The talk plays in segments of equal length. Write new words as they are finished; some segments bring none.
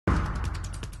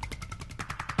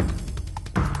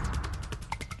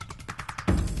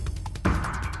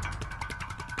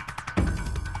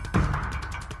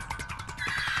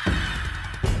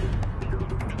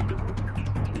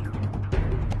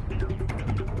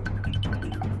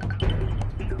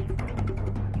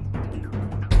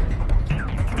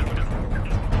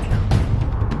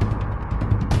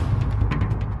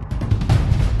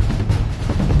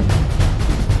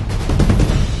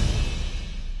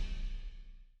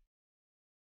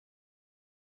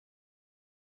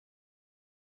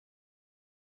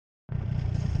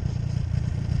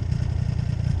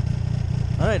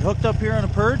Alright, hooked up here on a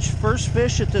perch. First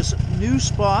fish at this new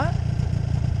spot.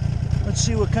 Let's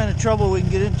see what kind of trouble we can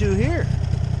get into here.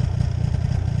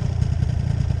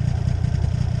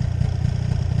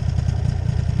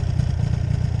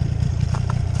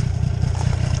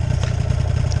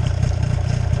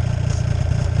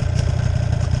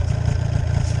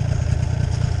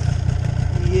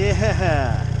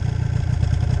 Yeah.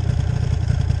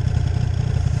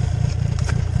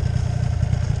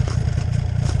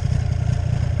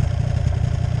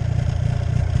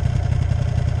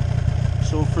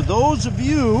 So for those of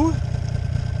you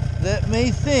that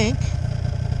may think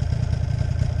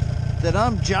that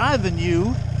I'm jiving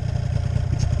you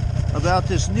about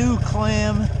this new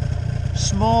Clam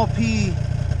small P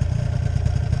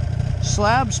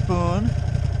slab spoon,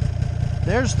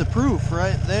 there's the proof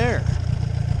right there.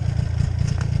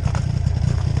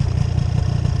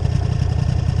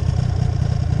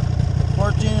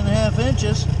 .5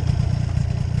 inches.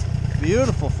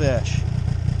 Beautiful fish.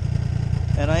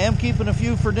 And I am keeping a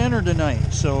few for dinner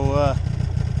tonight, so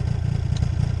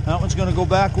that one's going to go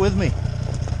back with me.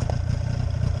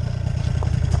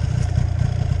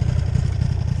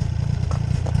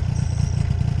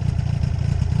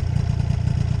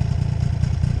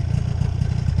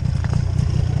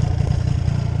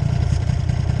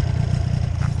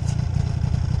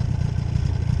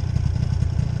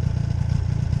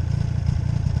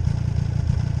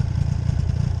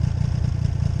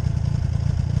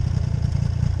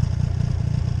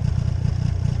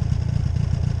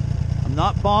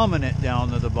 Not bombing it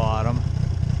down to the bottom,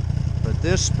 but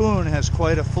this spoon has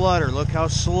quite a flutter. Look how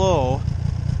slow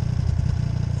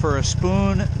for a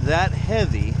spoon that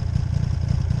heavy.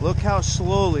 Look how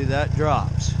slowly that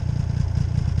drops.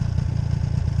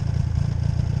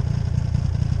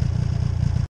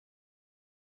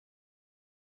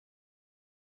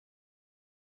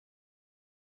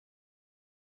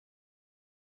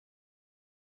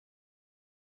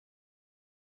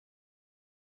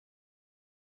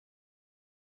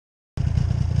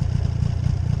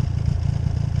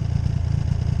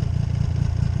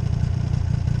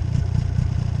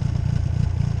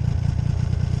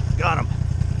 Got him.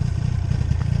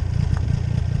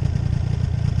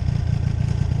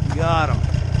 Got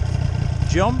him.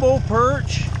 Jumbo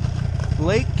perch,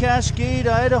 Lake Cascade,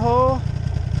 Idaho.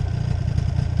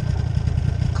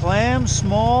 Clam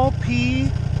small P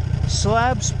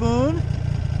slab spoon.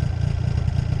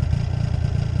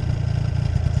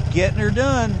 Getting her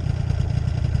done.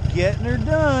 Getting her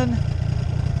done.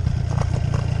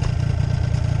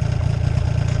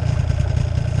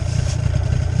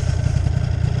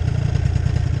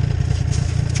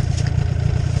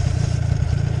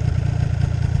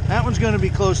 That one's going to be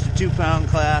close to 2 pound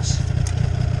class.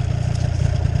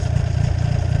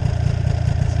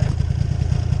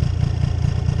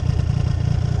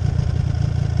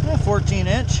 Yeah, 14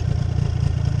 inch.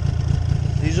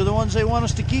 These are the ones they want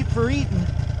us to keep for eating.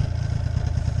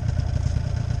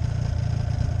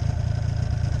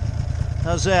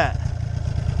 How's that?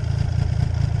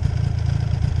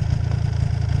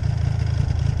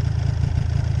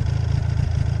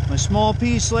 My small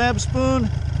P slab spoon.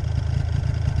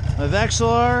 My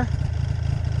Vexillar,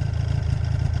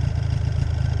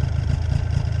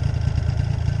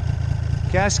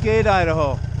 Cascade,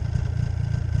 Idaho.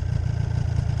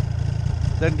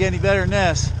 Doesn't get any better than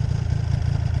this.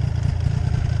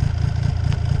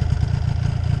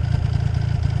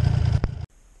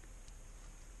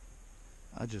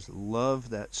 I just love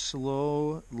that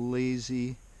slow,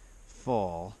 lazy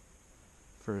fall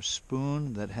for a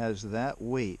spoon that has that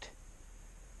weight.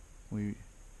 We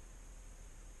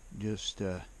just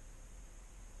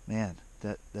man,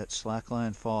 that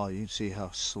slackline fall, you can see how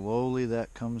slowly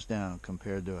that comes down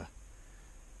compared to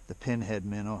the pinhead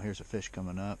minnow. Here's a fish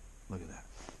coming up. Look at that.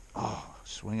 Oh,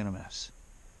 swing and a miss.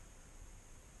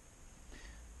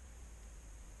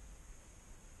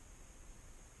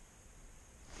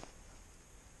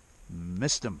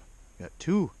 Missed him. Got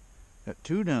two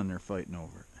down there fighting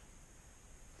over it.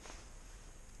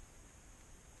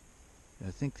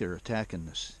 I think they're attacking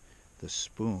the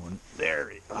spoon. There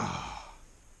he, oh.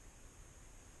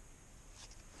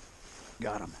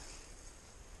 Got him.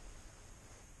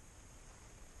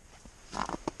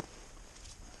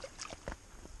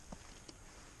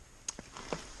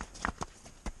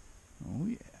 Oh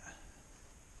yeah.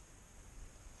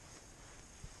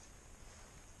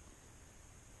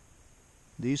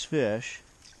 These fish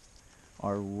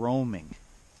are roaming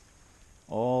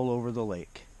all over the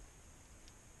lake.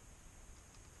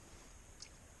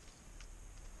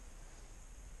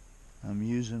 I'm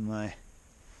using my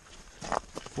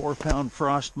 4-pound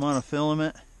frost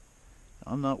monofilament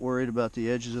I'm not worried about the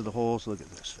edges of the holes. Look at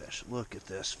this fish. Look at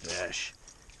this fish.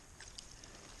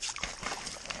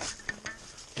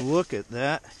 Look at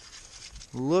that.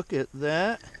 Look at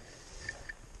that.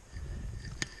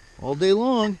 All day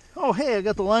long. Oh, hey, I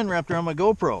got the line wrapped around my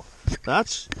GoPro.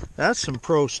 That's some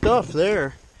pro stuff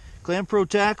there. Clam Pro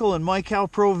Tackle and Mike Howe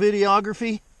Pro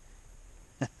Videography.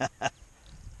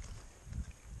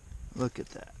 Look at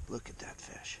that. Look at that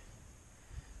fish.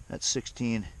 That's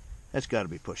 16. That's got to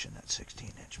be pushing that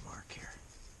 16-inch mark here.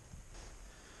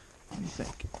 What do you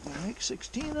think? Can I make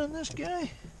 16 on this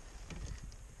guy?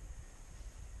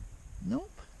 Nope.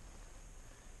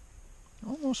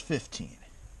 Almost 15.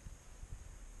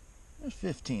 There's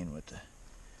 15 with the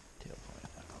tail point.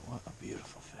 Oh, what a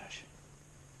beautiful fish.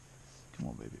 Come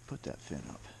on, baby. Put that fin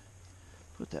up.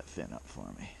 Put that fin up for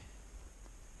me.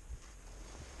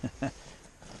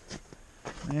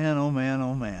 Man, oh man,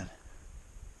 oh man.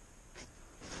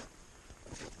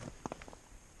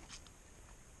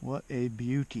 What a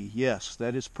beauty. Yes,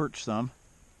 that is perch thumb.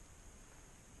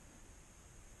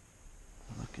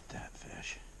 Look at that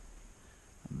fish.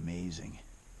 Amazing.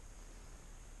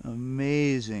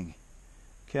 Amazing.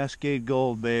 Cascade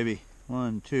gold, baby.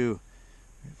 1, 2,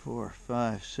 3, 4,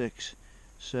 5, 6,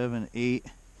 7, 8.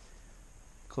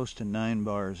 Close to 9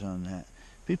 bars on that.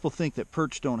 People think that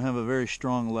perch don't have a very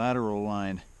strong lateral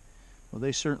line. Well,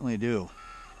 they certainly do.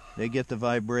 They get the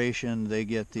vibration, they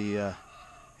get the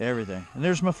everything. And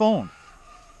there's my phone.